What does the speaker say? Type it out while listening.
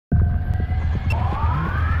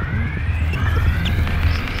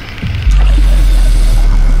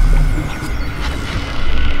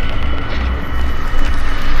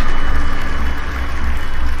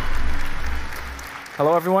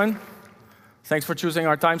Hello, everyone. Thanks for choosing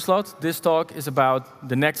our time slot. This talk is about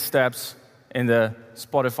the next steps in the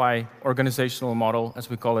Spotify organizational model, as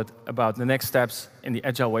we call it, about the next steps in the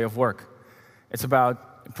Agile way of work. It's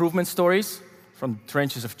about improvement stories from the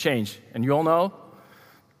trenches of change. And we all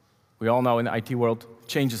know in the IT world,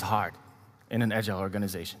 change is hard in an Agile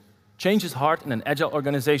organization. Change is hard in an Agile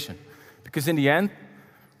organization because in the end,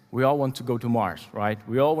 we all want to go to Mars, right?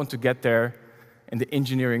 We all want to get there in the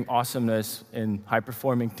engineering awesomeness, in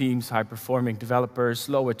high-performing teams, high-performing developers,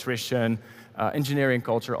 low attrition, engineering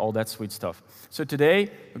culture, all that sweet stuff. So today,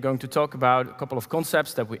 we're going to talk about a couple of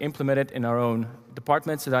concepts that we implemented in our own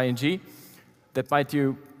departments at ING that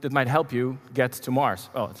might help you get to Mars.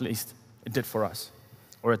 Well, at least it did for us,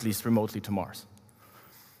 or at least remotely to Mars.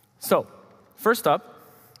 So, first up,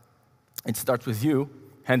 it starts with you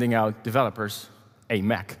handing out developers a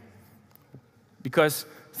Mac. Because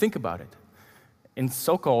think about it. In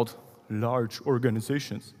so-called large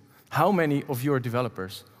organizations, how many of your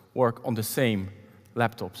developers work on the same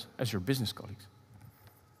laptops as your business colleagues?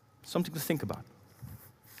 Something to think about.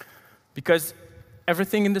 Because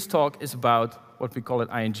everything in this talk is about what we call at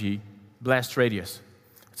ING blast radius.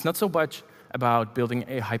 It's not so much about building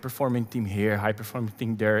a high-performing team here, high-performing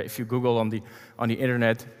team there. If you Google on the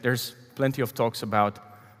internet, there's plenty of talks about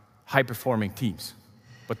high-performing teams.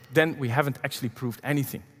 But then we haven't actually proved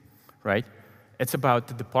anything, right? It's about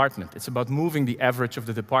the department. It's about moving the average of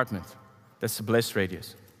the department. That's the blast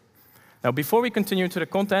radius. Now, before we continue to the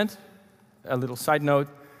content, a little side note.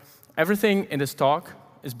 Everything in this talk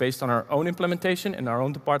is based on our own implementation in our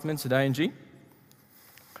own departments at ING.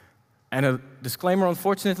 And a disclaimer,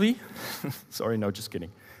 unfortunately, sorry, no, just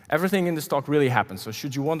kidding. Everything in this talk really happened. So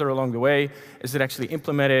should you wonder along the way, is it actually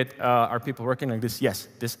implemented? Are people working like this? Yes,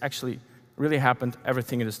 this actually really happened.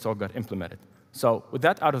 Everything in this talk got implemented. So with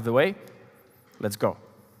that out of the way, let's go.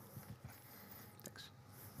 Thanks.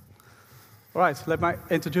 All right, let me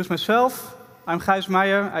introduce myself. I'm Gijs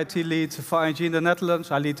Meijer, IT lead for ING in the Netherlands.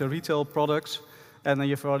 I lead the retail products. And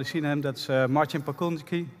you've already seen him, that's Marcin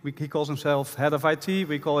Pakulnicki. He calls himself head of IT.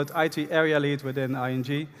 We call it IT area lead within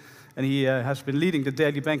ING. And he has been leading the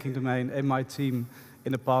daily banking domain in my team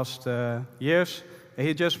in the past years. And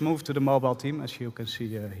he just moved to the mobile team, as you can see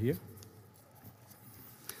here.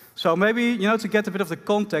 So maybe, to get a bit of the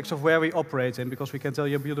context of where we operate in, because we can tell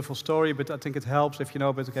you a beautiful story, but I think it helps if you know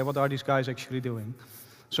a bit, okay, what are these guys actually doing?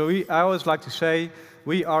 So I always like to say,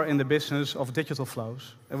 we are in the business of digital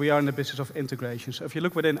flows, and we are in the business of integration. So if you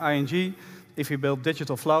look within ING, if you build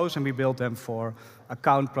digital flows, and we build them for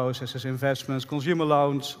account processes, investments, consumer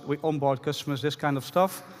loans, we onboard customers, this kind of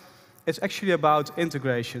stuff, it's actually about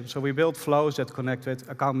integration. So we build flows that connect with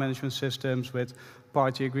account management systems, with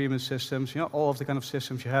party agreement systems, all of the kind of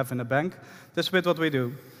systems you have in a bank. That's a bit what we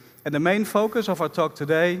do. And the main focus of our talk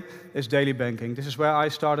today is daily banking. This is where I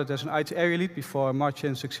started as an IT area lead before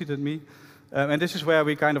Marcin succeeded me. And this is where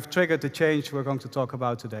we kind of triggered the change we're going to talk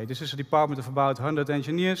about today. This is a department of about 100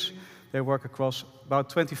 engineers. They work across about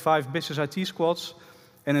 25 business IT squads.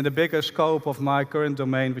 And in the bigger scope of my current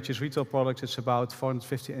domain, which is retail products, it's about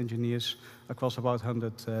 450 engineers across about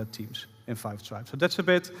 100 teams in 5 tribes. So that's a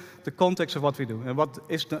bit the context of what we do. And what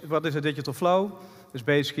is a digital flow? It's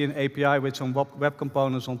basically an API with some web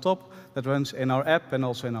components on top that runs in our app and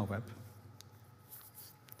also in our web.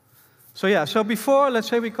 So yeah, so before, let's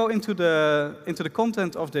say we go into the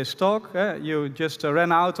content of this talk, you just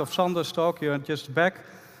ran out of Sander's talk, you're just back.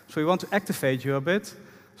 So we want to activate you a bit.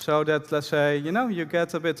 So that, let's say, you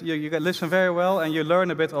get a bit, you listen very well, and you learn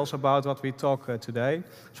a bit also about what we talk today.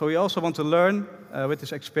 So we also want to learn, with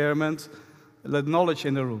this experiment, the knowledge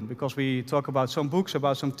in the room, because we talk about some books,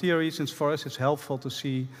 about some theories, and for us it's helpful to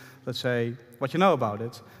see, let's say, what you know about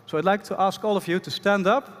it. So I'd like to ask all of you to stand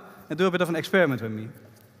up and do a bit of an experiment with me.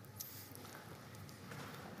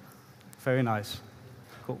 Very nice.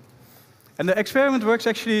 Cool. And the experiment works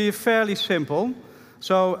actually fairly simple.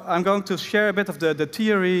 So I'm going to share a bit of the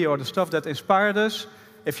theory or the stuff that inspired us.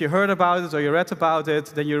 If you heard about it or you read about it,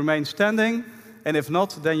 then you remain standing. And if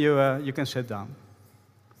not, then you can sit down.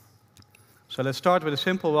 So let's start with a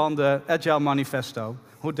simple one, the Agile Manifesto.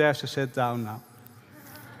 Who dares to sit down now?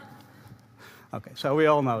 OK, so we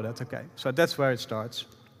all know that. OK, so that's where it starts.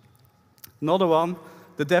 Another one,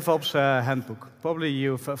 the DevOps Handbook. Probably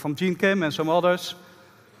you, from Gene Kim and some others.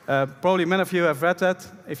 Probably many of you have read that.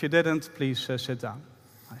 If you didn't, please sit down.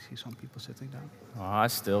 I see some people sitting down.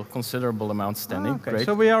 Still considerable amount standing. Okay, great.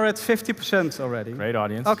 So we are at 50% already. Great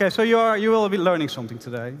audience. OK, so you will be learning something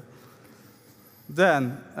today.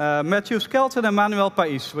 Then, Matthew Skelton and Manuel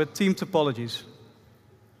Pais with team topologies.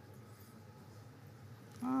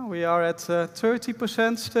 We are at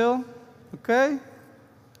 30% still. OK.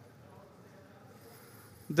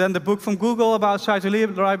 Then the book from Google about site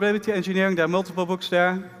reliability engineering. There are multiple books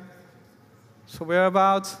there. So we're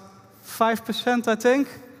about 5%, I think,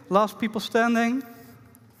 last people standing.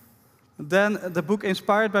 Then the book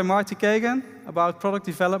inspired by Marty Kagan about product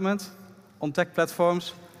development on tech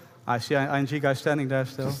platforms. I see ING guy standing there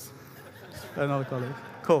still. Another colleague.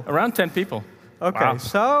 Cool. Around 10 people. Okay, Wow.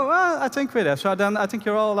 so I think we're there. So then I think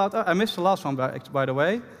you're all allowed. I missed the last one, by the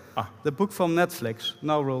way. The book from Netflix,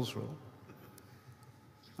 No Rules Rule.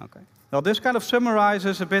 Okay. Now this kind of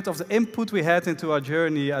summarizes a bit of the input we had into our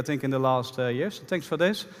journey, I think, in the last years. So thanks for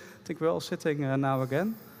this. I think we're all sitting now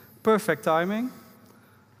again. Perfect timing.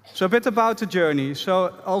 So a bit about the journey. So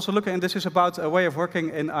also looking, and this is about a way of working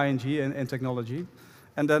in ING in technology.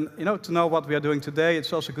 And then, to know what we are doing today,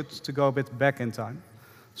 it's also good to go a bit back in time.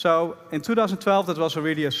 So in 2012, that was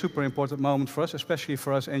really a super important moment for us, especially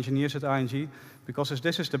for us engineers at ING, because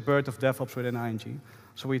this is the birth of DevOps within ING.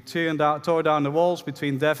 So we tore down the walls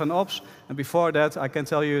between Dev and Ops, and before that, I can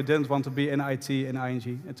tell you didn't want to be in IT in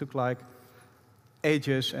ING. It took like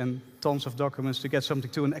ages and tons of documents to get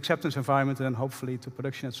something to an acceptance environment and then hopefully to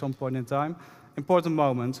production at some point in time. Important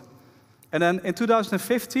moment. And then in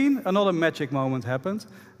 2015, another magic moment happened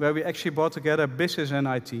where we actually brought together business and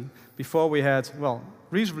IT. Before we had,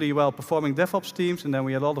 reasonably well-performing DevOps teams, and then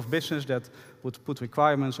we had a lot of business that would put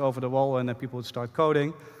requirements over the wall and then people would start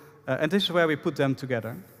coding. And this is where we put them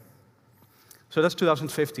together. So that's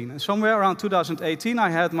 2015. And somewhere around 2018, I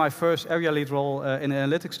had my first area lead role in the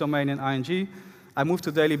analytics domain in ING. I moved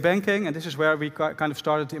to daily banking, and this is where we kind of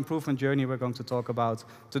started the improvement journey we're going to talk about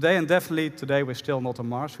today. And definitely today we're still not on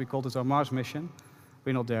Mars. We called it our Mars mission.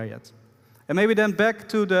 We're not there yet. And maybe then back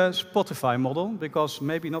to the Spotify model, because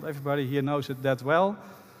maybe not everybody here knows it that well.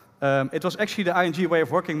 It was actually the ING way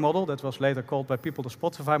of working model that was later called by people the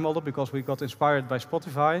Spotify model, because we got inspired by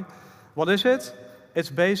Spotify. What is it? It's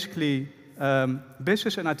basically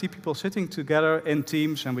business and IT people sitting together in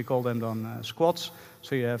teams, and we call them then squads.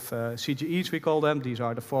 So you have CGEs, we call them. These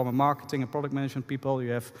are the former marketing and product management people.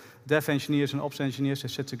 You have dev engineers and ops engineers. They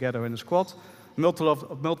sit together in a squad.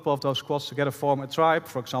 Multiple of those squads together form a tribe,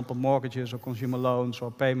 for example, mortgages or consumer loans or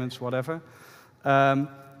payments, whatever.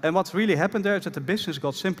 And what really happened there is that the business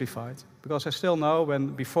got simplified. Because I still know when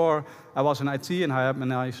before I was in IT and I had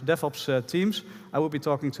my DevOps teams, I would be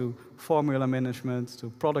talking to formula management, to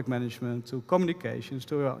product management, to communications,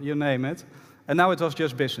 to you name it. And now it was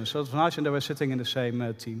just business. So it was nice and they were sitting in the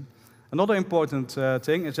same team. Another important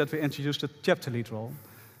thing is that we introduced the chapter lead role.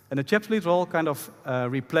 And the chapter lead role kind of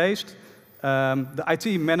replaced the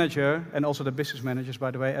IT manager and also the business managers,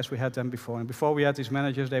 by the way, as we had them before. And before we had these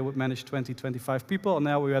managers, they would manage 20, 25 people. And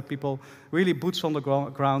now we had people really boots on the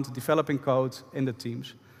ground, developing code in the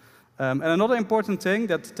teams. And another important thing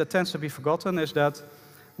that tends to be forgotten is that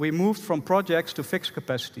we moved from projects to fixed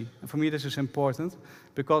capacity. And for me, this is important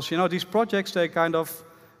because, these projects, they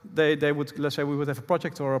would, let's say we would have a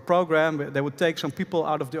project or a program, they would take some people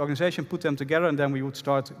out of the organization, put them together, and then we would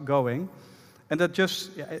start going. And that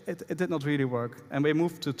just, it did not really work. And we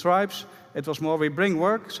moved to tribes. It was more, we bring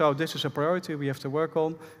work, so this is a priority we have to work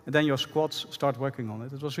on, and then your squads start working on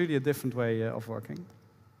it. It was really a different way of working.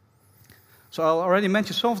 So I already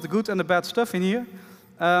mentioned some of the good and the bad stuff in here.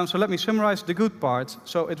 So let me summarize the good part.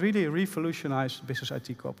 So it really revolutionized business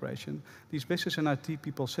IT cooperation. These business and IT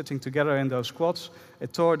people sitting together in those squads,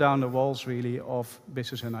 it tore down the walls really of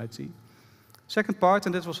business and IT. Second part,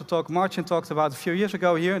 and this was a talk Marcin talked about a few years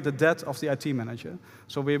ago here, the death of the IT manager.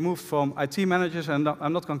 So we moved from IT managers, and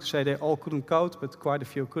I'm not going to say they all couldn't code, but quite a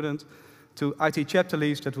few couldn't, to IT chapter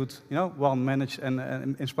leads that would, one manage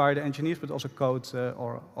and inspire the engineers, but also code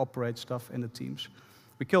or operate stuff in the teams.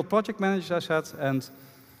 We killed project managers, I said, and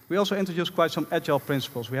we also introduced quite some agile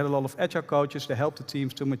principles. We had a lot of agile coaches to help the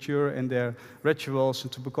teams to mature in their rituals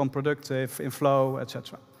and to become productive in flow,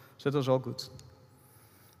 etc. So that was all good.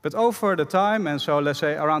 But over the time, and so let's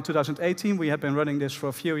say around 2018, we had been running this for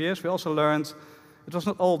a few years, we also learned it was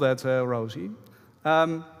not all that rosy.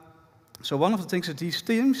 So one of the things is these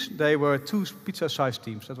teams, they were 2 pizza-sized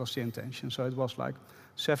teams. That was the intention. So it was like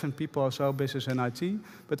 7 people or so, business and IT.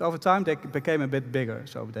 But over time, they became a bit bigger.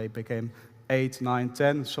 So they became 8, 9,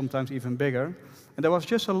 10, sometimes even bigger. And there was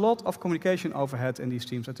just a lot of communication overhead in these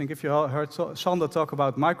teams. I think if you heard Sander talk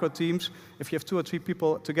about micro teams, if you have 2 or 3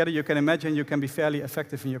 people together, you can imagine you can be fairly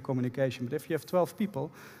effective in your communication. But if you have 12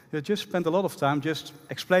 people, you just spend a lot of time just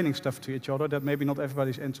explaining stuff to each other that maybe not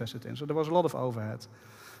everybody's interested in. So there was a lot of overhead.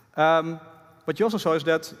 What you also saw is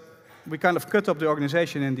that we kind of cut up the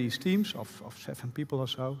organization in these teams of 7 people or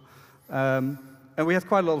so. And we had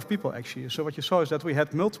quite a lot of people, actually. So what you saw is that we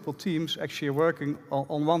had multiple teams actually working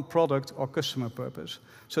on one product or customer purpose.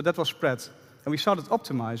 So that was spread. And we started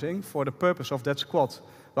optimizing for the purpose of that squad.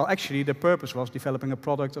 Well, actually, the purpose was developing a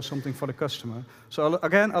product or something for the customer. So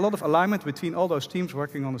again, a lot of alignment between all those teams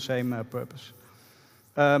working on the same purpose.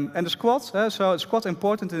 And the squad, so squad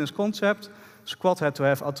important in this concept. Squad had to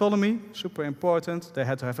have autonomy, super important. They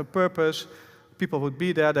had to have a purpose. People would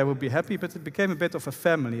be there, they would be happy, but it became a bit of a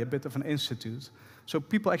family, a bit of an institute. So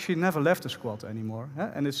people actually never left the squad anymore.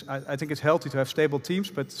 And I think it's healthy to have stable teams,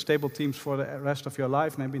 but stable teams for the rest of your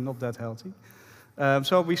life, maybe not that healthy.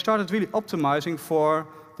 So we started really optimizing for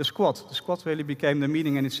the squad. The squad really became the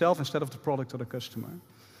meaning in itself instead of the product or the customer.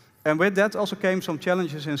 And with that also came some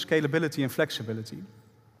challenges in scalability and flexibility.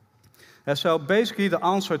 So basically the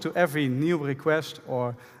answer to every new request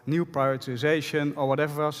or new prioritization or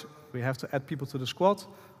whatever else, we have to add people to the squad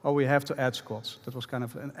or we have to add squads. That was kind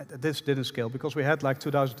of, this didn't scale because we had like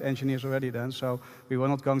 2,000 engineers already then, so we were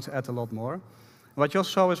not going to add a lot more. What you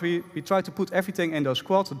also saw is we tried to put everything in those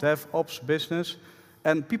squads, dev, ops, business,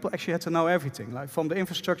 and people actually had to know everything, like from the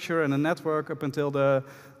infrastructure and the network up until the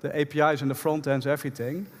APIs and the front ends,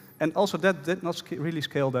 everything. And also that did not really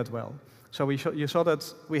scale that well. So you saw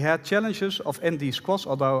that we had challenges of in these squads,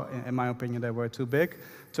 although in my opinion they were too big,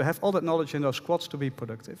 to have all that knowledge in those squads to be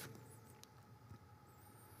productive.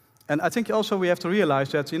 And I think also we have to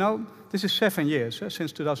realize that, this is 7 years.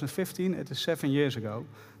 Since 2015, it is 7 years ago.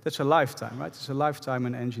 That's a lifetime, right? It's a lifetime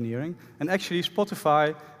in engineering. And actually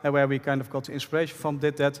Spotify, where we kind of got the inspiration from,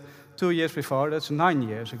 did that 2 years before. That's 9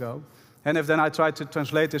 years ago. And if then I try to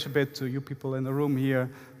translate this a bit to you people in the room here,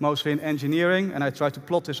 mostly in engineering, and I try to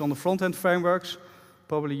plot this on the front-end frameworks,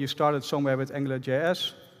 probably you started somewhere with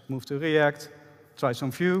AngularJS, moved to React, tried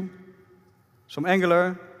some Vue, some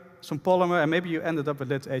Angular, some Polymer, and maybe you ended up with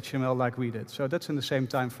lit HTML like we did. So that's in the same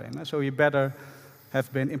time frame. So we better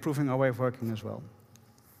have been improving our way of working as well.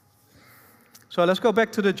 So let's go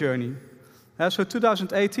back to the journey. So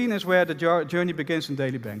 2018 is where the journey begins in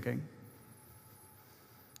daily banking.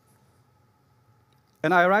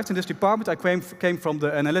 And I arrived in this department. I came from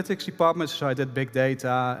the analytics department, so I did big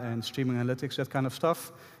data and streaming analytics, that kind of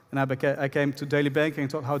stuff. And I came to daily banking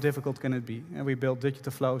and thought, how difficult can it be? And we built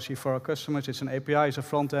digital flows here for our customers. It's an API, it's a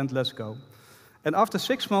front end, let's go. And after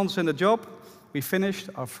 6 months in the job, we finished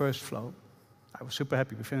our first flow. I was super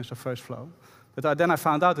happy we finished our first flow. But then I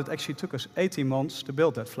found out it actually took us 18 months to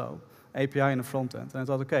build that flow, API in the front end. And I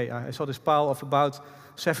thought, okay, I saw this pile of about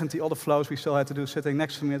 70 other flows we still had to do sitting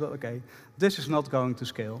next to me. I thought, okay, this is not going to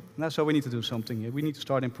scale. So we need to do something here. We need to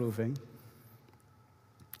start improving.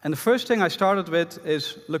 And the first thing I started with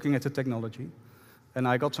is looking at the technology. And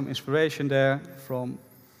I got some inspiration there from,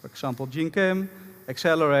 for example, Gene Kim,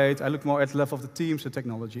 Accelerate. I looked more at the level of the teams, the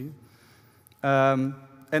technology. And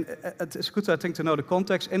it's good, I think, to know the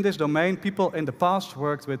context. In this domain, people in the past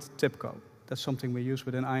worked with TIBCO. That's something we use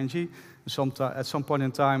within ING. At some point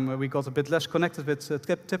in time, we got a bit less connected with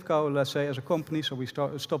TIBCO, let's say, as a company, so we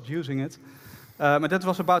stopped using it. And that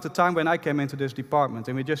was about the time when I came into this department,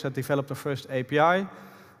 and we just had developed the first API.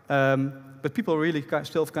 But people really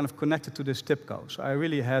still kind of connected to this TIBCO, so I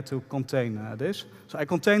really had to contain this. So I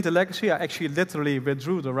contained the legacy. I actually literally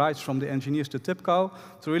withdrew the rights from the engineers to TIBCO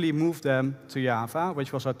to really move them to Java,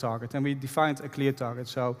 which was our target. And we defined a clear target.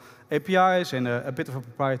 So APIs in a bit of a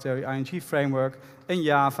proprietary ING framework in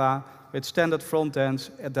Java with standard front ends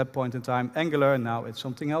at that point in time. Angular, and now it's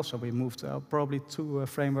something else. So we moved probably 2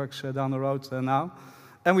 frameworks down the road now.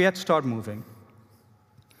 And we had to start moving.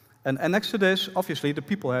 And next to this, obviously, the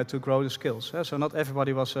people had to grow the skills. So not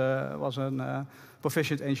everybody was a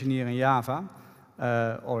proficient engineer in Java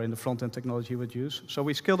or in the front-end technology we would use. So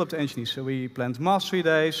we skilled up the engineers. So we planned mastery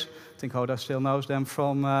days. I think Hoda still knows them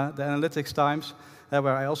from the analytics times,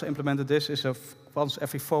 where I also implemented this. Is once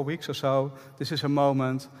every 4 weeks or so. This is a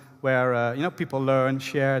moment where people learn,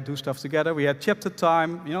 share, do stuff together. We had chapter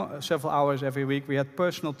time, several hours every week. We had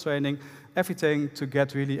personal training, everything to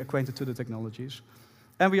get really acquainted to the technologies.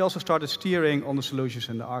 And we also started steering on the solutions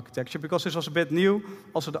and the architecture, because this was a bit new.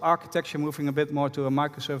 Also, the architecture moving a bit more to a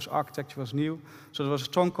microservice architecture was new. So there was a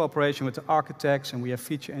strong cooperation with the architects, and we have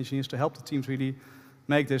feature engineers to help the teams really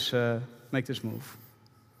make this move.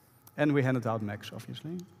 And we handed out Macs,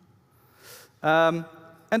 obviously. And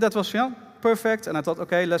that was perfect, and I thought,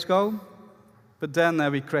 okay, let's go. But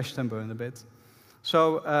then we crashed and burned a bit.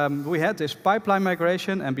 So we had this pipeline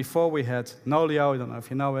migration, and before we had Nolio, I don't know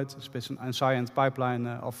if you know it, it's an ancient pipeline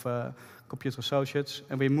of Computer Associates,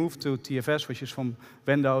 and we moved to TFS, which is from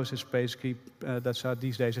Windows. It's basically,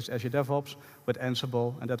 these days it's Azure DevOps with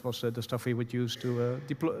Ansible, and that was the stuff we would use to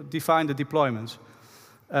define the deployments.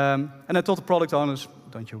 And I told the product owners,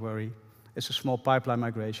 don't you worry, it's a small pipeline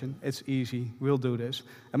migration. It's easy. We'll do this.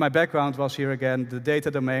 And my background was here again, the data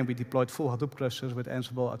domain. We deployed full Hadoop clusters with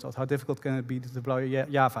Ansible. I thought, how difficult can it be to deploy a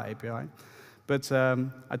Java API? But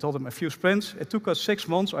I told them a few sprints. It took us 6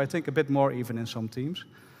 months, or I think a bit more even in some teams.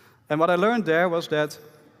 And what I learned there was that,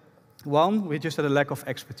 one, we just had a lack of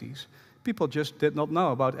expertise. People just did not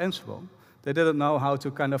know about Ansible. They didn't know how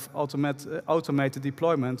to kind of automate the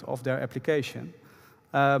deployment of their application.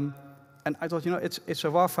 And I thought, it's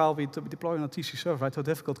a WAR file we deploy on a TC server, right? How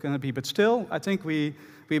difficult can it be? But still, I think we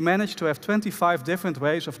managed to have 25 different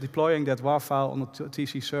ways of deploying that WAR file on a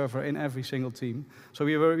TC server in every single team. So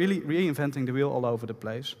we were really reinventing the wheel all over the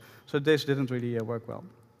place. So this didn't really work well.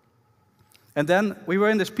 And then we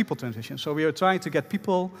were in this people transition. So we were trying to get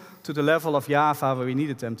people to the level of Java where we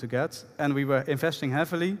needed them to get. And we were investing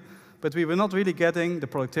heavily. But we were not really getting the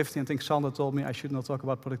productivity. I think Sander told me I should not talk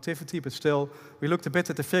about productivity, but still, we looked a bit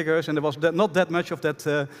at the figures, and there was not that much of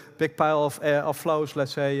that big pile of flows,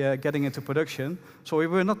 let's say, getting into production. So we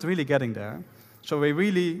were not really getting there. So we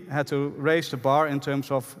really had to raise the bar in terms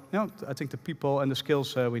of, I think the people and the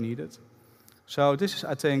skills we needed. So this is,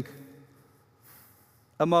 I think,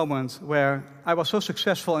 a moment where I was so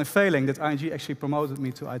successful in failing that ING actually promoted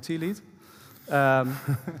me to IT lead.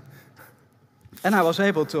 And I was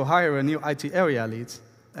able to hire a new IT area lead.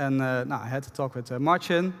 And I had to talk with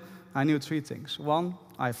Marcin. I knew 3 things. 1,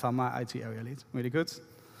 I found my IT area lead, really good.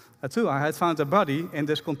 2, I had found a buddy in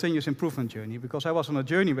this continuous improvement journey, because I was on a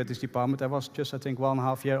journey with this department. I was just, I think,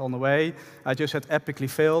 1.5 years on the way. I just had epically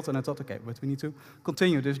failed, and I thought, okay, but we need to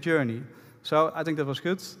continue this journey. So I think that was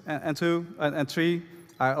good. And 3,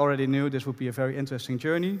 I already knew this would be a very interesting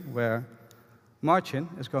journey, where Marcin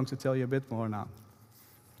is going to tell you a bit more now.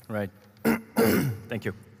 Right. Thank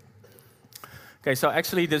you. Okay, so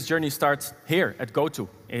actually this journey starts here at GOTO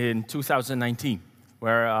in 2019,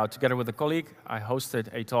 where together with a colleague, I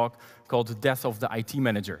hosted a talk called The Death of the IT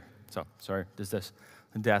Manager. So, sorry, there's this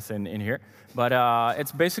death in here. But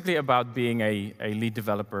it's basically about being a lead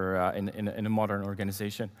developer in a modern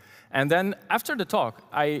organization. And then after the talk,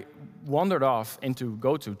 I wandered off into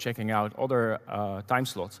GOTO, checking out other time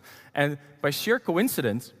slots. And by sheer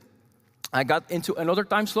coincidence, I got into another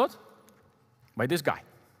time slot by this guy.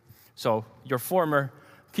 So your former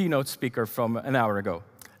keynote speaker from an hour ago.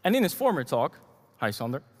 And in his former talk, hi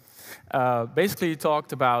Sander, basically he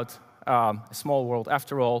talked about a small world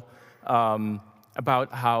after all,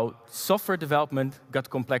 about how software development got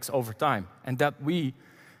complex over time. And that we,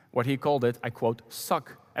 what he called it, I quote,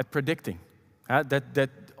 suck at predicting. That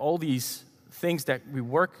all these things that we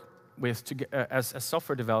work with as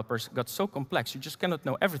software developers got so complex, you just cannot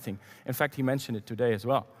know everything. In fact, he mentioned it today as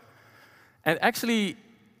well. And actually,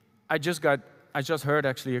 I just heard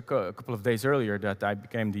actually a couple of days earlier that I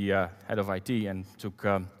became the head of IT and took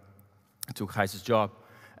Gijs' job.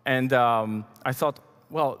 And I thought,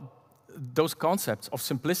 well, those concepts of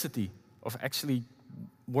simplicity, of actually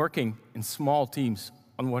working in small teams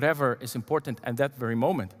on whatever is important at that very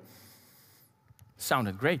moment,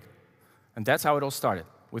 sounded great. And that's how it all started,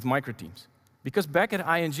 with micro teams. Because back at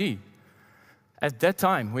ING, at that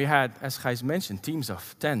time, we had, as Gijs mentioned, teams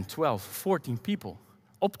of 10, 12, 14 people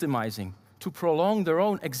optimizing to prolong their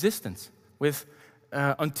own existence with,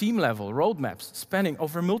 on team level, roadmaps spanning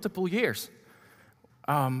over multiple years.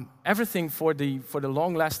 Everything for the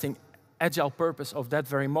long-lasting agile purpose of that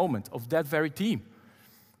very moment, of that very team.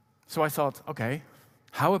 So I thought, okay,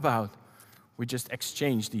 how about we just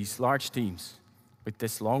exchange these large teams with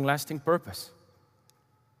this long-lasting purpose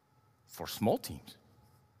for small teams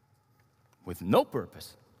with no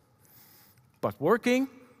purpose, but working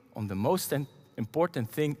on the most important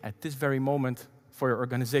thing at this very moment for your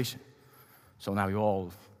organization. So now you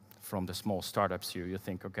all, from the small startups here, you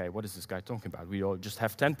think, okay, what is this guy talking about? We all just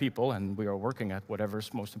have 10 people and we are working at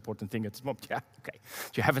whatever's most important thing at this moment. Yeah, okay.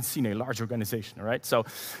 You haven't seen a large organization, all right? So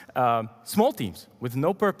small teams with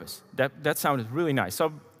no purpose, that sounded really nice.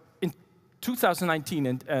 So in 2019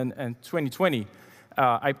 and 2020,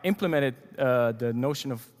 I implemented the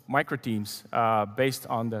notion of micro teams based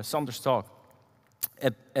on the Sander's talk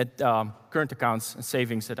at current accounts and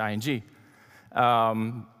savings at ING.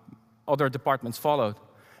 Other departments followed.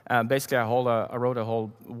 Basically, I wrote a whole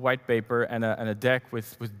white paper and a deck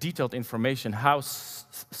with detailed information how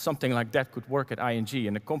something like that could work at ING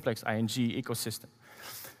in a complex ING ecosystem.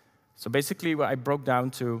 So basically, I broke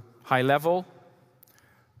down to high level,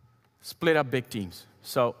 split up big teams.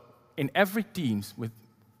 So in every team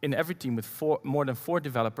with more than 4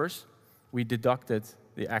 developers, we deducted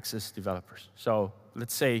the access developers. So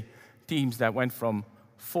let's say teams that went from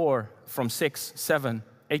 6, 7,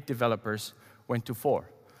 8 developers went to 4.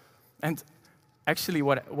 And actually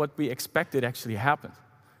what we expected actually happened.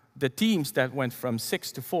 The teams that went from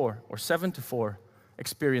 6 to 4 or 7 to 4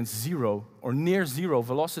 experienced 0 or near 0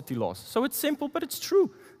 velocity loss. So it's simple, but it's true.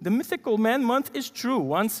 The mythical man month is true.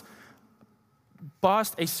 Once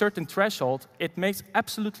past a certain threshold, it makes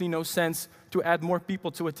absolutely no sense to add more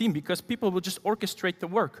people to a team because people will just orchestrate the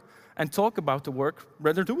work and talk about the work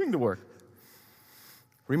rather than doing the work.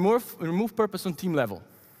 Remove purpose on team level.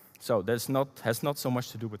 So that has not so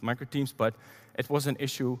much to do with micro teams, but it was an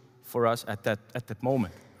issue for us at that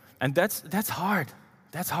moment. And that's hard.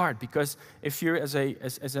 That's hard because if you're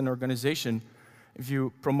as an organization, if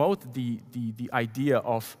you promote the idea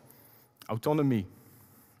of autonomy,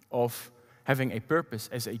 of having a purpose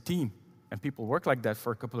as a team, and people work like that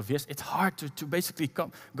for a couple of years, it's hard to basically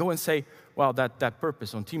go and say, well, that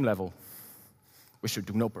purpose on team level, we should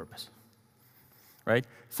do no purpose, right?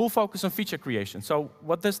 Full focus on feature creation. So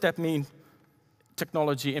what does that mean,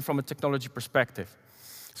 technology, and from a technology perspective?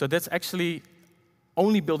 So that's actually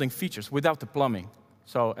only building features without the plumbing.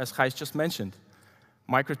 So as Gijs just mentioned,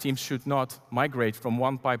 micro teams should not migrate from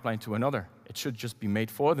one pipeline to another. It should just be made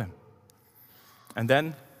for them. And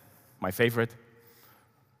then, my favorite,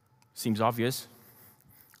 seems obvious,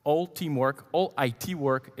 all teamwork, all IT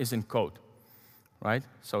work is in code, right?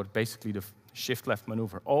 So basically the shift left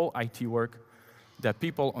maneuver. All IT work that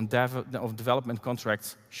people on development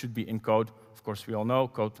contracts should be in code. Of course, we all know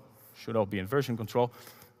code should all be in version control.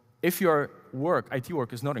 If your IT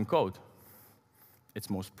work is not in code, it's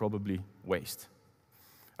most probably waste.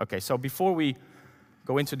 Okay, so before we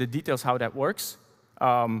go into the details how that works,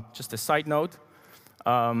 just a side note,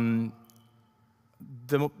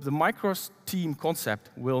 the micro team concept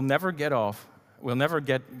will never take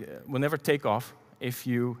off if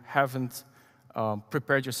you haven't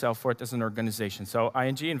prepared yourself for it as an organization. So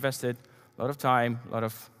ING invested a lot of time, a lot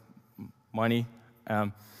of money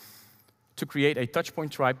to create a touchpoint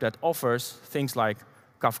tribe that offers things like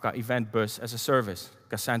Kafka Event Bus as a service,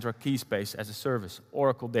 Cassandra Keyspace as a service,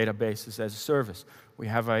 Oracle databases as a service. We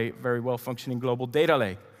have a very well-functioning global data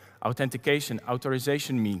lake, authentication,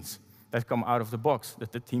 authorization means that come out of the box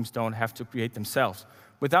that the teams don't have to create themselves.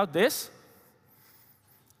 Without this,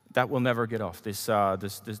 that will never get off,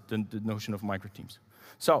 the notion of micro teams.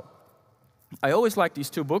 So I always like these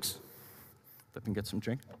two books. Let me get some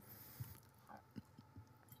drink.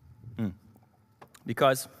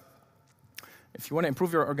 Because if you want to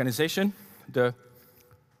improve your organization, the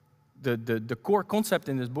core concept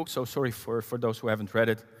in this book, so sorry for those who haven't read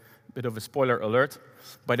it, a bit of a spoiler alert.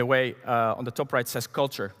 By the way, on the top right says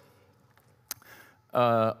culture.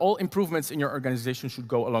 All improvements in your organization should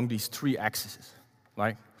go along these three axes,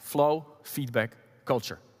 like flow, feedback,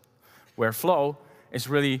 culture. Where flow is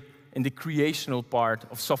really in the creational part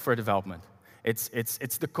of software development.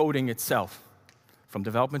 It's the coding itself. From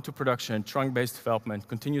development to production, trunk-based development,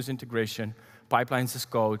 continuous integration, pipelines as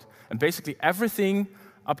code, and basically everything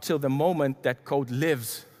up till the moment that code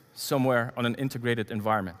lives somewhere on an integrated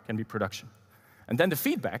environment can be production. And then the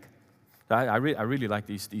feedback, I really like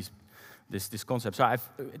this concept. So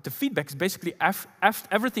the feedback is basically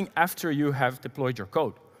everything after you have deployed your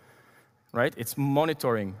code, right? It's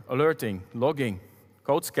monitoring, alerting, logging,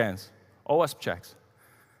 code scans, OWASP checks.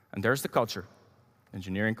 And there's the culture,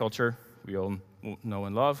 engineering culture we all know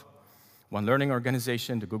and love. One learning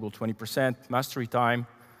organization, the Google 20%, mastery time,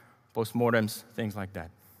 postmortems, things like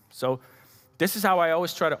that. So this is how I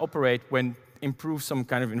always try to operate when improve some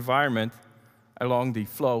kind of environment along the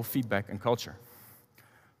flow, feedback, and culture.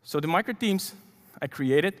 So the micro teams I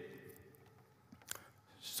created,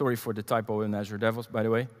 sorry for the typo in Azure DevOps, by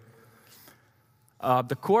the way.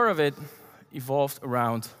 The core of it evolved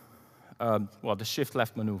around, the shift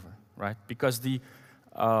left maneuver, right? Because the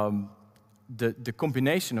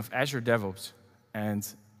combination of Azure DevOps and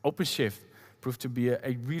OpenShift proved to be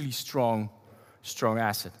a really strong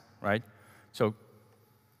asset, right? So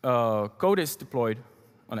code is deployed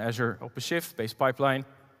on Azure OpenShift-based pipeline,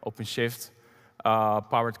 OpenShift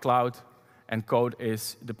powered cloud, and code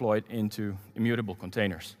is deployed into immutable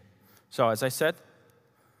containers. So as I said,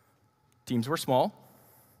 teams were small,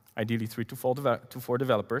 ideally 3 to 4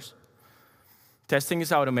 developers. Testing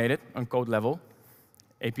is automated on code level.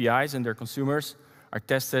 APIs and their consumers are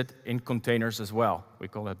tested in containers as well. We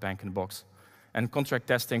call that bank in the box. And contract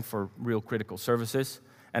testing for real critical services.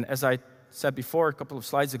 And as I said before, a couple of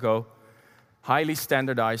slides ago, highly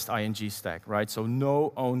standardized ING stack, right? So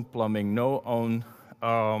no own plumbing, no own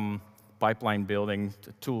pipeline building,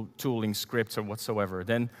 tooling scripts or whatsoever.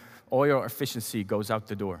 Then all your efficiency goes out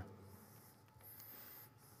the door.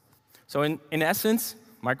 So in essence,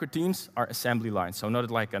 micro teams are assembly lines. So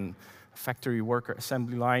not like a factory worker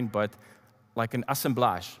assembly line, but like an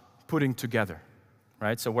assemblage, putting together,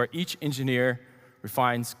 right? So where each engineer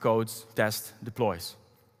refines, codes, tests, deploys,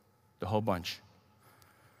 the whole bunch.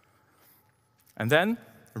 And then,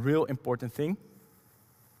 a real important thing,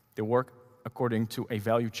 they work according to a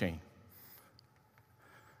value chain.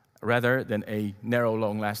 rather than a narrow,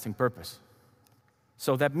 long-lasting purpose.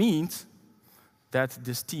 So that means that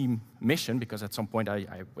this team mission, because at some point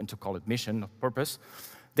I went to call it mission, not purpose,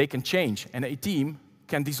 they can change, and a team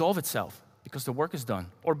can dissolve itself because the work is done,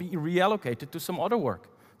 or be reallocated to some other work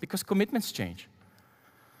because commitments change.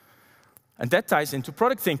 And that ties into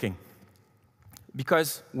product thinking,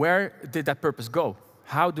 because where did that purpose go?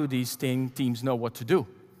 How do these teams know what to do?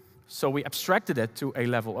 So we abstracted it to a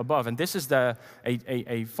level above, and this is a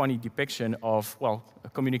funny depiction of, well,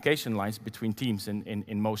 communication lines between teams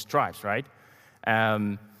in most tribes, right?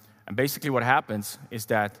 And basically what happens is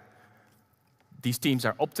that these teams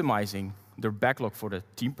are optimizing their backlog for the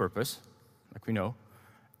team purpose, like we know,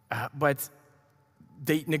 but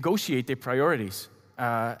they negotiate their priorities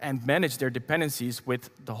and manage their dependencies with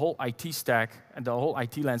the whole IT stack and the whole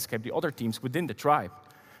IT landscape, the other teams within the tribe,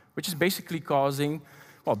 which is basically causing,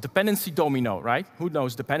 well, dependency domino, right? Who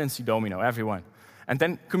knows dependency domino? Everyone. And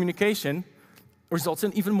then communication results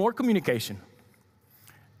in even more communication.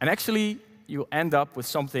 And actually, you end up with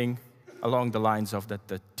something along the lines of that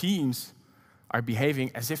the teams are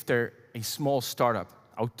behaving as if they're a small startup,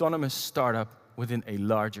 autonomous startup within a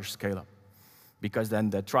larger scale-up. Because then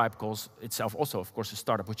the tribe calls itself also, of course, a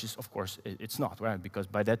startup, which is, of course, it's not, right? Because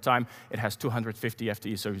by that time, it has 250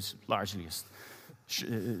 FTEs, so it's largely,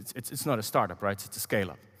 it's not a startup, right? It's a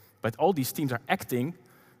scale-up. But all these teams are acting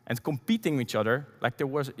and competing with each other like they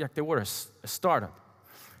were a startup.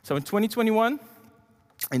 So in 2021,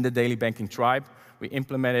 in the daily banking tribe, we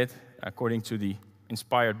implemented, according to the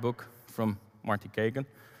inspired book from Marty Kagan,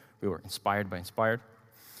 we were inspired by Inspired,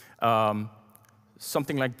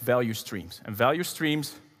 something like value streams. And value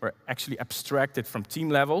streams were actually abstracted from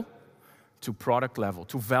team level to product level,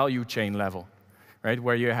 to value chain level, right?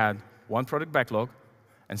 Where you had one product backlog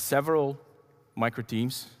and several micro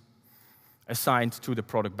teams assigned to the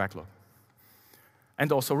product backlog.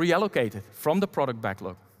 And also reallocated from the product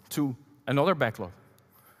backlog to another backlog.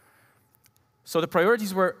 So the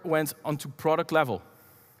priorities went onto product level,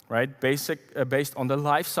 right? Based on the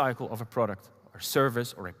life cycle of a product, or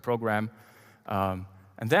service, or a program. And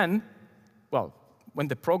then, well, when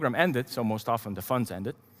the program ended, so most often the funds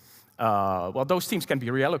ended, well, those teams can be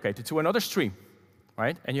reallocated to another stream,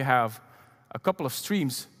 right? And you have a couple of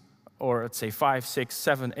streams, or let's say 5, 6,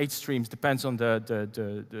 7, 8 streams, depends on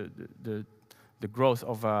the growth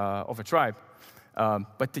of a tribe.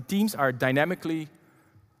 But the teams are dynamically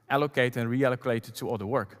allocated and reallocated to other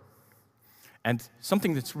work. And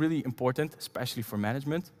something that's really important, especially for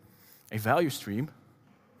management, a value stream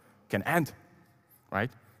can end,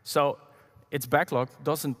 right? So its backlog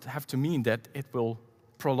doesn't have to mean that it will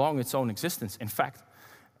prolong its own existence. In fact,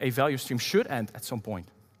 a value stream should end at some point,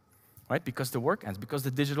 right? Because the work ends, because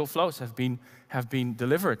the digital flows have been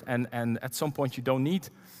delivered, and at some point you don't need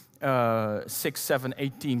 6, 7,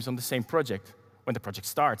 8 teams on the same project. When the project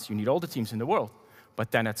starts, you need all the teams in the world. But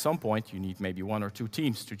then at some point, you need maybe 1 or 2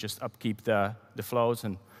 teams to just upkeep the flows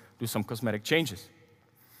and do some cosmetic changes.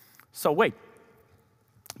 So wait,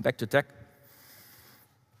 back to tech.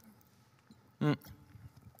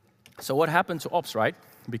 So what happened to ops, right?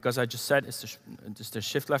 Because I just said it's just a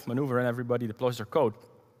shift-left maneuver and everybody deploys their code.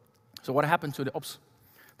 So what happened to the ops,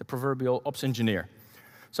 the proverbial ops engineer?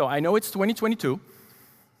 So I know it's 2022,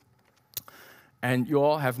 and you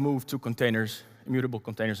all have moved to containers, immutable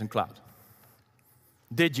containers in cloud.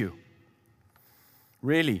 Did you?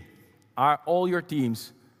 Really? Are all your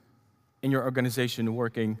teams in your organization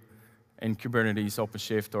working in Kubernetes,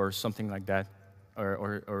 OpenShift, or something like that,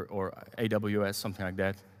 or AWS, something like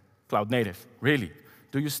that, cloud native? Really?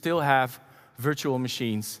 Do you still have virtual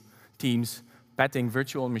machines, teams, petting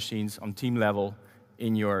virtual machines on team level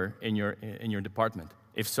in your department?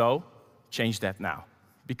 If so, change that now.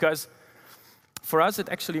 Because for us, it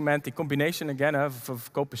actually meant the combination, again,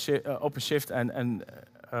 of OpenShift and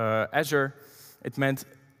Azure. It meant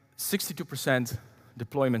 62%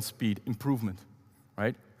 deployment speed improvement,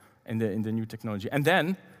 right, in the new technology. And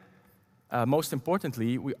then, most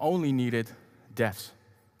importantly, we only needed devs.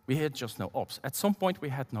 We had just no ops. At some point, we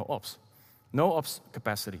had no ops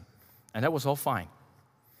capacity. And that was all fine.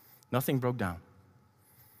 Nothing broke down.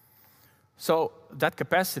 So that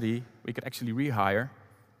capacity, we could actually rehire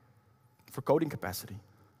for coding capacity.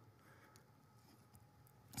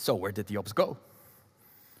 So where did the ops go?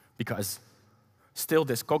 Because still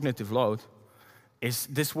this cognitive load is,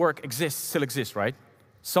 this work still exists, right?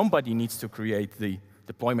 Somebody needs to create the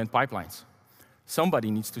deployment pipelines.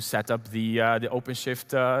 Somebody needs to set up the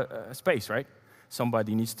OpenShift space, right?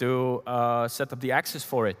 Somebody needs to set up the access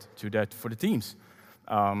for it, for the teams.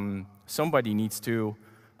 Somebody needs to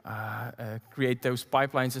create those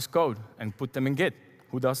pipelines as code and put them in Git.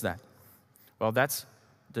 Who does that? Well, that's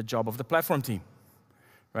the job of the platform team,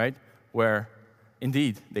 right? Where,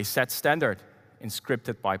 indeed, they set standard in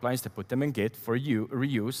scripted pipelines. They put them in Git for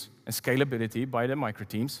reuse and scalability by the micro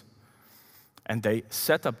teams. And they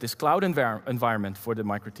set up this cloud environment for the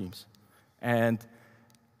micro teams. And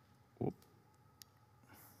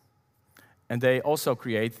they also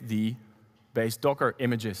create the base Docker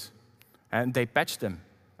images. And they patch them,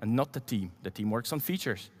 and not the team. The team works on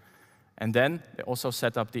features. And then they also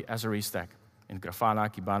set up the Azure stack in Grafana,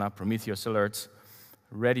 Kibana, Prometheus alerts,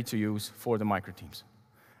 ready to use for the micro teams.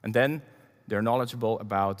 And then they're knowledgeable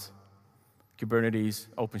about Kubernetes,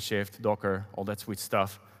 OpenShift, Docker, all that sweet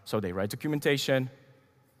stuff. So they write documentation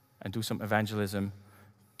and do some evangelism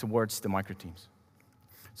towards the micro teams.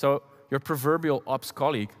 So your proverbial ops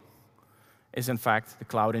colleague is, in fact, the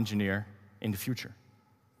cloud engineer in the future.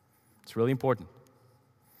 It's really important.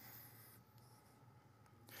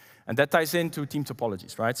 And that ties into team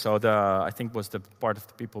topologies, right? So I think was the part of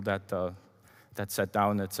the people that sat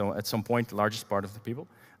down at some point, the largest part of the people.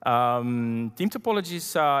 Team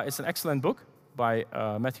topologies is an excellent book by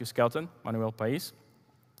Matthew Skelton, Manuel Pais,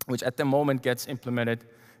 which at the moment gets implemented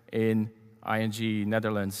in ING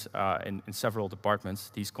Netherlands in several departments,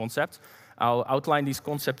 these concepts. I'll outline these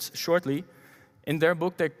concepts shortly. In their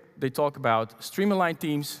book, they talk about stream-aligned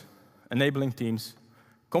teams, enabling teams,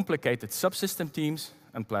 complicated subsystem teams,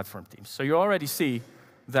 and platform teams. So you already see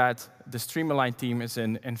that the stream-aligned team is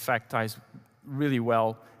in fact ties really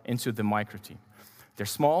well into the micro team. They're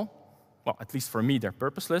small. Well, at least for me, they're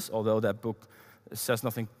purposeless, although that book says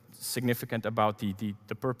nothing significant about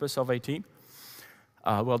the purpose of a team.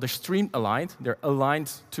 Well, they're stream-aligned. They're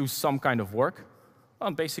aligned to some kind of work.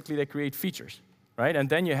 Well, basically, they create features, right? And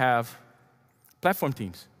then you have platform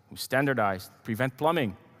teams who standardize, prevent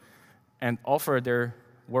plumbing, and offer their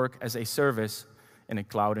work as a service in a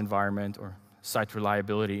cloud environment or site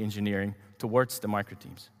reliability engineering towards the micro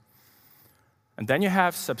teams. And then you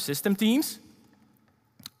have subsystem teams,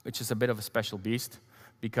 which is a bit of a special beast,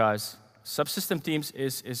 because subsystem teams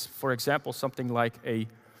is for example, something like a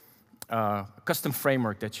custom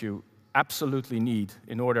framework that you absolutely need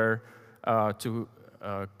in order to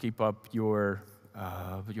keep up your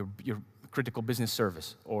critical business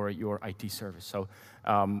service or your IT service. So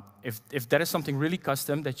if that is something really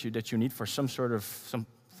custom that you need for some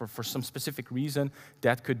specific reason,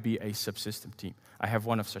 that could be a subsystem team. I have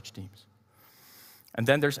one of such teams. And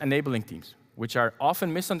then there's enabling teams, which are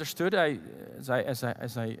often misunderstood, as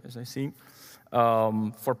I see,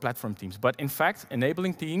 for platform teams. But in fact,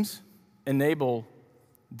 enabling teams enable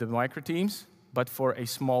the micro teams, but for a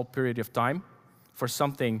small period of time, for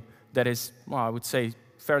something that is, well, I would say,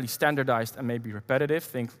 fairly standardized and maybe repetitive.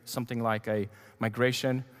 Think something like a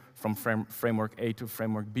migration from framework A to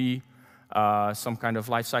framework B, some kind of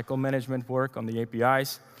lifecycle management work on the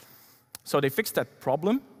APIs. So they fix that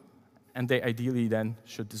problem, and they ideally then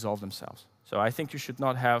should dissolve themselves. So I think you should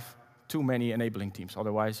not have too many enabling teams.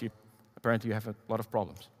 Otherwise, apparently you have a lot of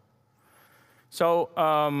problems. So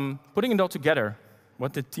putting it all together,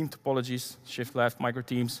 what did team topologies, shift left, micro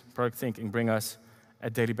teams, product thinking bring us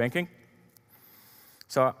at daily banking?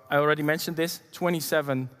 So I already mentioned this,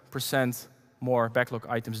 27% more backlog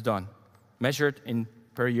items done, measured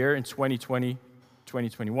per year in 2020,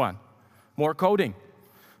 2021. More coding,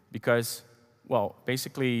 because, well,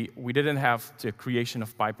 basically, we didn't have the creation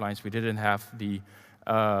of pipelines. We didn't have the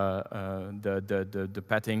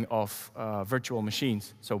petting of virtual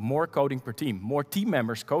machines. So more coding per team, more team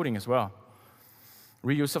members coding as well.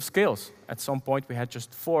 Reuse of skills. At some point, we had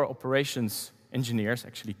just 4 operations engineers,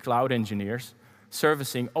 actually cloud engineers,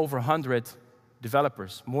 servicing over 100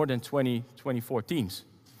 developers, more than 24 teams.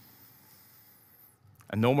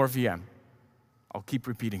 And no more VM. I'll keep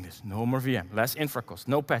repeating this. No more VM. Less infra cost,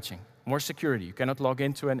 no patching, more security. You cannot log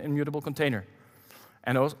into an immutable container.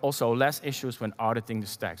 And also less issues when auditing the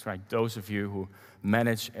stacks, right? Those of you who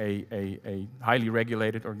manage a highly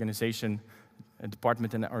regulated organization, a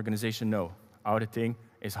department in an organization know auditing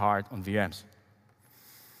is hard on VMs.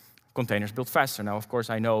 Containers built faster. Now, of course,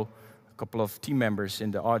 I know a couple of team members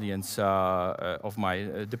in the audience of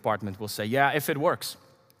my department will say, yeah, if it works.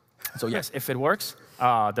 So yes, if it works,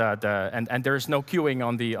 and there is no queuing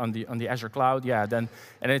on the Azure cloud, yeah, then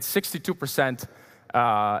and it's 62%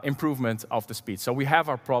 improvement of the speed. So we have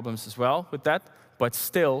our problems as well with that, but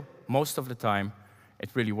still, most of the time,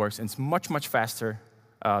 it really works, and it's much, much faster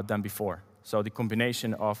than before. So the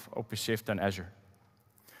combination of OpenShift and Azure,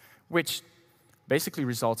 which basically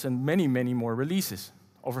results in many, many more releases,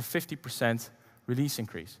 over 50% release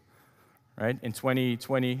increase, right, in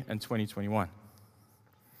 2020 and 2021.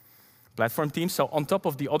 Platform teams, so on top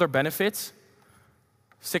of the other benefits,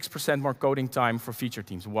 6% more coding time for feature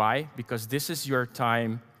teams. Why? Because this is your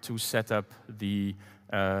time to set up the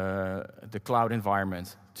cloud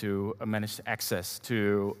environment, to manage the access,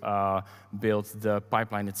 to build the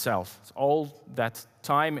pipeline itself. It's all that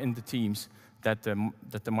time in the teams that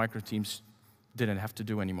the micro teams didn't have to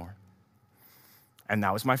do anymore. And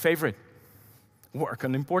now it's my favorite. Work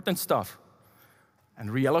on important stuff and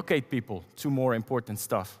reallocate people to more important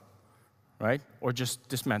stuff, right? Or just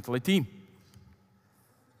dismantle a team.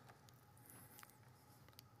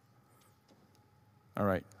 All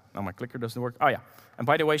right, now my clicker doesn't work. Oh yeah, and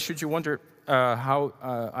by the way, should you wonder how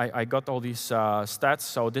I got all these stats,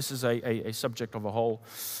 so this is a subject of a whole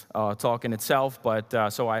talk in itself, but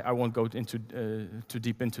so I won't go into too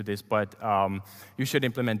deep into this, but you should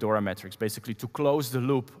implement DORA metrics, basically to close the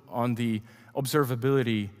loop on the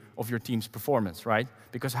observability of your team's performance, right?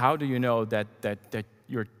 Because how do you know that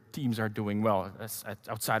your teams are doing well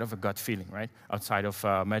outside of a gut feeling, right? Outside of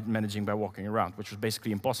managing by walking around, which was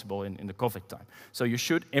basically impossible in the COVID time. So you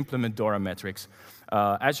should implement DORA metrics.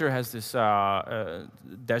 Azure has this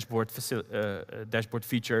dashboard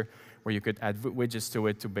feature where you could add widgets to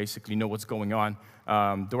it to basically know what's going on.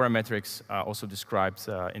 DORA metrics also described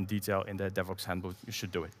in detail in the DevOps handbook. You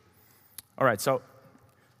should do it. All right, so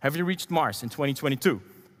have you reached Mars in 2022?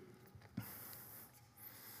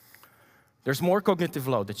 There's more cognitive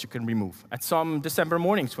load that you can remove. At some December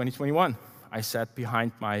morning, 2021, I sat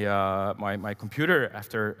behind my computer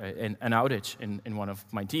after an outage in one of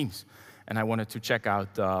my teams, and I wanted to check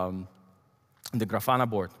out the Grafana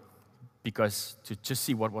board because to just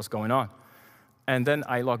see what was going on. And then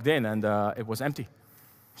I logged in, and it was empty,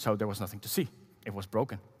 so there was nothing to see. It was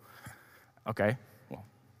broken. Okay, well,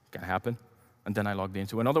 can happen. And then I logged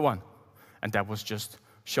into another one, and that was just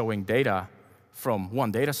showing data from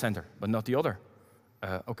one data center, but not the other.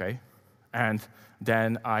 Okay. And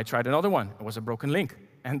then I tried another one. It was a broken link.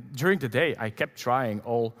 And during the day, I kept trying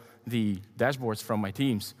all the dashboards from my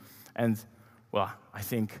teams. And, well, I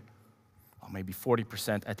think maybe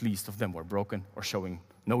 40% at least of them were broken or showing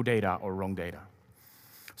no data or wrong data.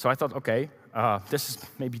 So I thought, okay, this is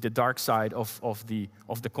maybe the dark side of the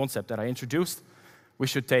concept that I introduced. We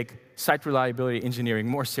should take site reliability engineering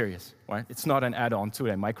more serious, right? It's not an add-on to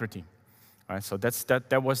a micro team. Right, so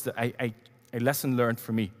that was a lesson learned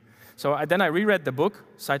for me. So then I reread the book,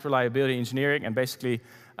 Site Reliability Engineering, and basically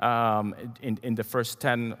in the first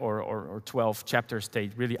 10 or 12 chapters, they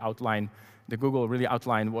really outline, Google really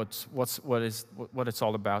outlined what it's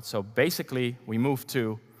all about. So basically, we moved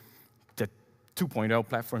to the 2.0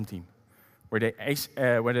 platform team, where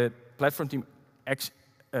the platform team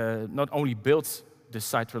not only builds the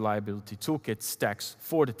site reliability toolkit stacks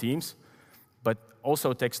for the teams, but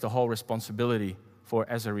also takes the whole responsibility for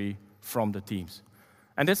SRE from the teams.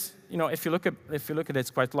 And this, if you look at it,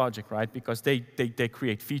 it's quite logic, right? Because they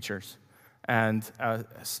create features, and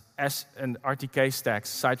as an RTK stack,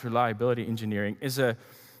 site reliability engineering is a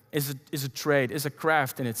trade, is a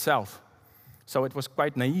craft in itself. So it was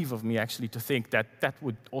quite naive of me actually to think that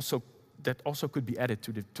also could be added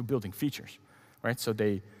to building features, right? So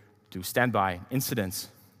they do standby incidents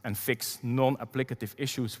and fix non-applicative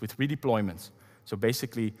issues with redeployments. So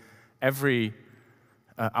basically, every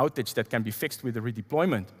outage that can be fixed with a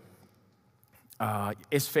redeployment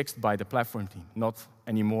is fixed by the platform team, not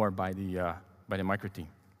anymore by the micro team.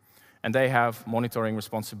 And they have monitoring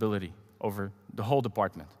responsibility over the whole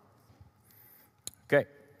department. Okay.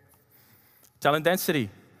 Talent density,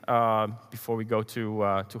 before we go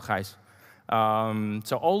to Gijs.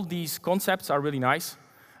 So all these concepts are really nice,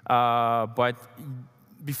 but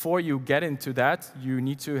before you get into that, you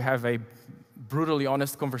need to have a brutally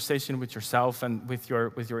honest conversation with yourself and with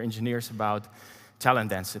your engineers about talent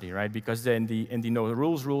density, right? Because in the Know the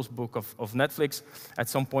Rules book of Netflix, at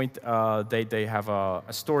some point they have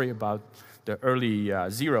a story about the early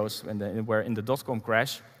zeros, where in the dot-com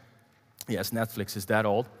crash, yes, Netflix is that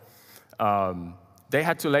old, they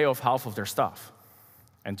had to lay off half of their staff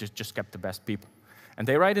and just kept the best people. And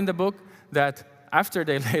they write in the book that after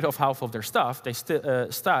they laid off half of their staff,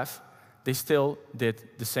 they still did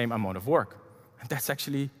the same amount of work. And that's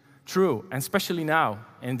actually true, and especially now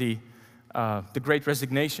in the Great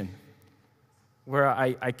Resignation, where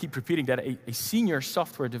I keep repeating that a senior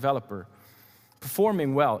software developer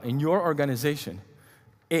performing well in your organization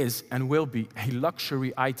is and will be a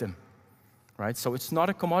luxury item, right? So it's not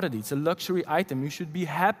a commodity, it's a luxury item. You should be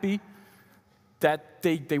happy that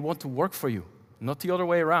they want to work for you, not the other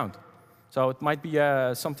way around. So it might be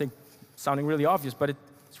something sounding really obvious, but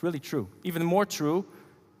it's really true. Even more true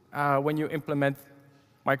when you implement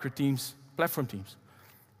micro teams, platform teams.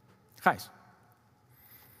 Gijs.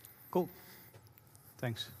 Cool.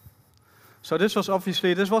 Thanks. So this was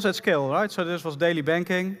obviously, this was at scale, right? So this was daily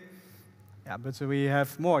banking. Yeah, but we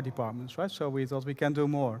have more departments, right? So we thought we can do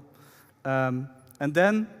more. And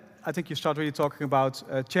then I think you start really talking about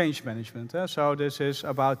change management. So this is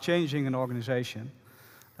about changing an organization.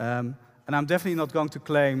 And I'm definitely not going to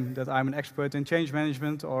claim that I'm an expert in change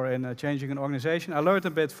management or in changing an organization. I learned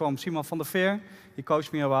a bit from Simon van der Veer. He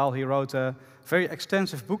coached me a while. He wrote a very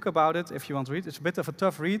extensive book about it, if you want to read. It's a bit of a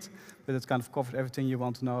tough read, but it kind of covers everything you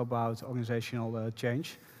want to know about organizational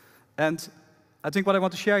change. And I think what I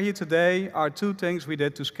want to share here today are two things we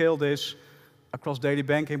did to scale this across daily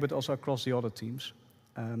banking, but also across the other teams.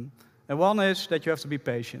 And one is that you have to be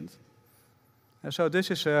patient. And so this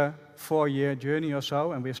is a 4-year journey or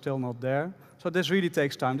so, and we're still not there. So this really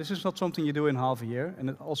takes time. This is not something you do in half a year, and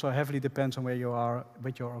it also heavily depends on where you are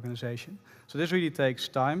with your organization. So this really takes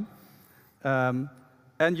time.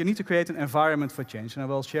 And you need to create an environment for change. And I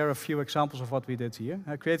will share a few examples of what we did here.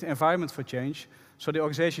 Create an environment for change so the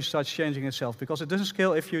organization starts changing itself. Because it doesn't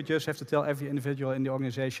scale if you just have to tell every individual in the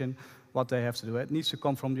organization what they have to do. It needs to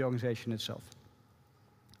come from the organization itself.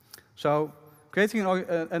 So creating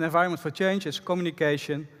an environment for change is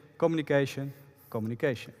communication, communication,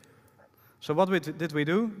 communication. So what did we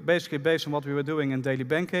do? Basically, based on what we were doing in daily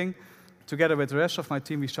banking, together with the rest of my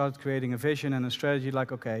team, we started creating a vision and a strategy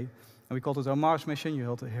like, okay, and we called it our Mars mission. You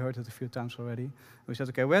heard it a few times already. We said,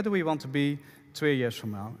 okay, where do we want to be 3 years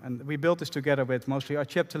from now? And we built this together with mostly our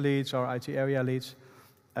chapter leads, our IT area leads,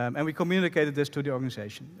 and we communicated this to the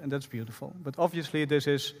organization, and that's beautiful. But obviously, this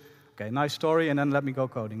is, okay, nice story, and then let me go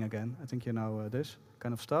coding again. I think you know this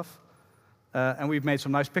kind of stuff. And we've made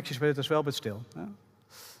some nice pictures with it as well, but still.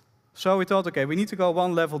 So we thought, okay, we need to go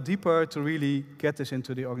one level deeper to really get this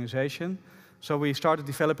into the organization. So we started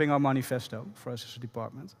developing our manifesto for us as a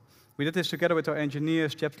department. We did this together with our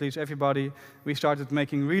engineers, chapter leads, everybody. We started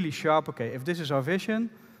making really sharp, okay, if this is our vision,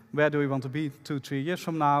 where do we want to be 2-3 years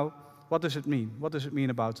from now? What does it mean? What does it mean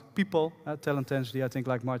about people, talent density, I think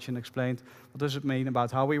like Marcin explained. What does it mean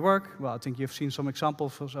about how we work? Well, I think you've seen some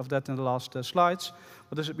examples of that in the last slides.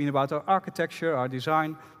 What does it mean about our architecture, our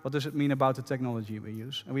design? What does it mean about the technology we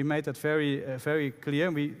use? And we made that very, very clear,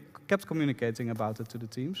 and we kept communicating about it to the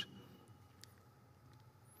teams.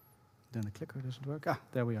 Then the clicker doesn't work. Ah,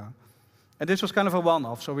 there we are. And this was kind of a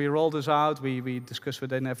one-off, so we rolled this out, we discussed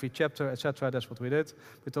within every chapter, etc. That's what we did.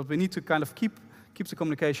 We thought we need to kind of keep the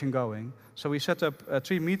communication going. So we set up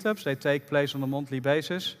 3 meetups. They take place on a monthly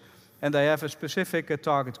basis, and they have a specific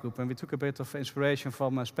target group. And we took a bit of inspiration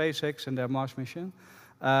from SpaceX and their Mars mission.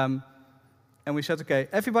 And we said, okay,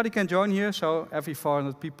 everybody can join here, so every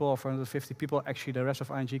 400 people or 450 people, actually the rest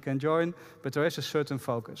of ING can join, but there is a certain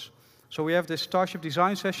focus. So we have this Starship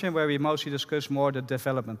design session where we mostly discuss more the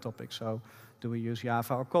development topics. So do we use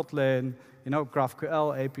Java or Kotlin,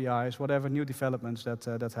 GraphQL, APIs, whatever new developments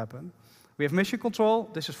that happen. We have mission control.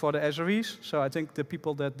 This is for the SREs. So I think the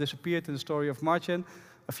people that disappeared in the story of Marcin,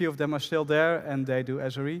 a few of them are still there, and they do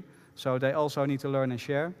SRE. So they also need to learn and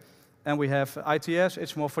share. And we have ITS.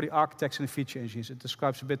 It's more for the architects and the feature engineers. It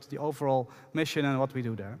describes a bit the overall mission and what we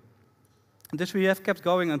do there. And this we have kept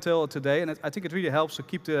going until today, and I think it really helps to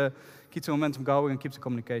keep the momentum going and keep the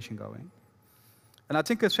communication going. And I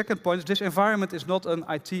think the second point is this environment is not an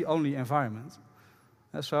IT-only environment.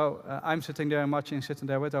 So I'm sitting there and Marcin sitting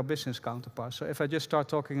there with our business counterparts. So if I just start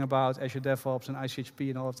talking about Azure DevOps and ICHP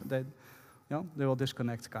and all of that, they will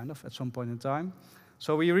disconnect kind of at some point in time.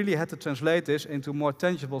 So we really had to translate this into more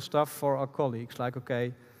tangible stuff for our colleagues, like,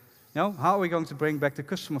 okay, how are we going to bring back the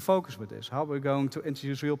customer focus with this? How are we going to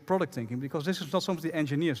introduce real product thinking? Because this is not something the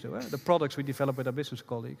engineers do, the products we develop with our business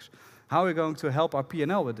colleagues. How are we going to help our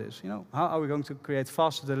P&L with this? How are we going to create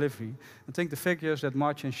faster delivery? I think the figures that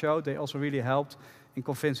Marcin showed, they also really helped in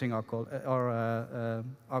convincing our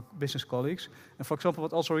business colleagues. And for example,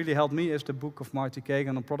 what also really helped me is the book of Marty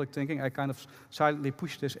Kagan on product thinking. I kind of silently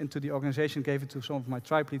pushed this into the organization, gave it to some of my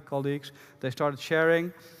tribe lead colleagues. They started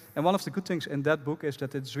sharing. And one of the good things in that book is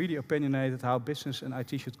that it's really opinionated how business and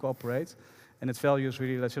IT should cooperate. And it values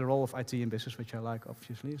really, let's say, the role of IT in business, which I like,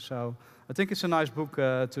 obviously. So I think it's a nice book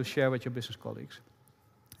to share with your business colleagues.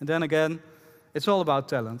 And then again, it's all about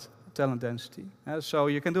talent density. So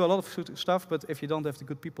you can do a lot of stuff, but if you don't have the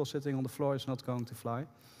good people sitting on the floor, it's not going to fly.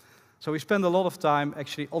 So we spend a lot of time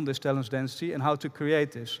actually on this talent density and how to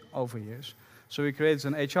create this over years. So we created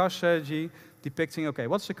an HR strategy depicting, okay,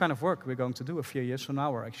 what's the kind of work we're going to do a few years from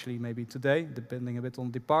now, or actually maybe today, depending a bit on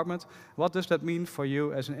the department. What does that mean for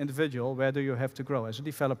you as an individual? Where do you have to grow? As a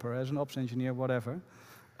developer, as an ops engineer, whatever.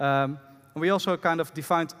 And we also kind of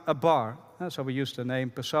defined a bar. So we used the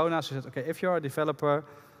name persona. So we said, okay, if you're a developer,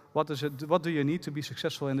 what do you need to be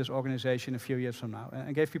successful in this organization a few years from now?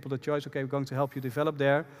 And gave people the choice, okay, we're going to help you develop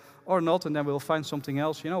there or not, and then we'll find something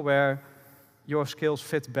else, where your skills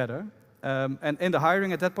fit better. And in the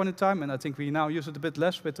hiring at that point in time, and I think we now use it a bit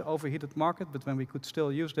less with the overheated market, but when we could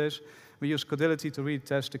still use this, we use Codility to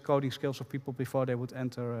retest the coding skills of people before they would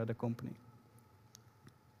enter the company.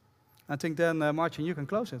 I think then, Marcin, you can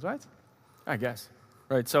close it, right? I guess.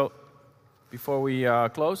 Right, so before we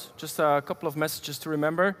close, just a couple of messages to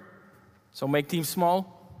remember. So make teams small,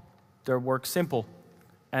 their work simple,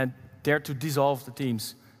 and dare to dissolve the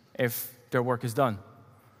teams if their work is done.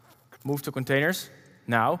 Move to containers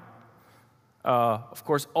now. Of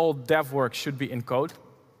course, all dev work should be in code.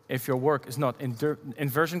 If your work is not in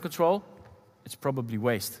version control, it's probably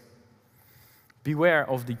waste. Beware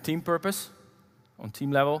of the team purpose on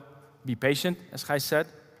team level. Be patient, as Gijs said.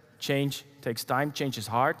 Change takes time. Change is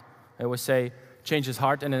hard. I always say change is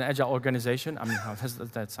hard in an agile organization. I mean, how does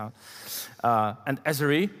that sound? And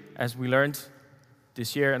SRE, as we learned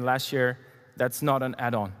this year and last year, that's not an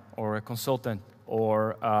add-on or a consultant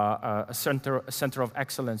or a center of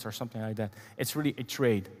excellence or something like that. It's really a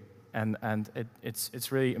trade, and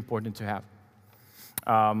it's really important to have.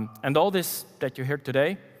 And all this that you heard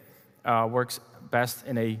today works best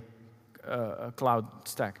in a cloud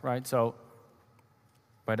stack, right? So,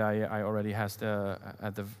 but I already has the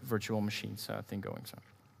virtual machines thing going. So,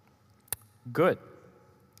 good.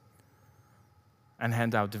 And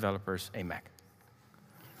hand out developers a Mac.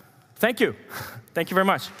 Thank you. Thank you very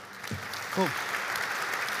much. Cool.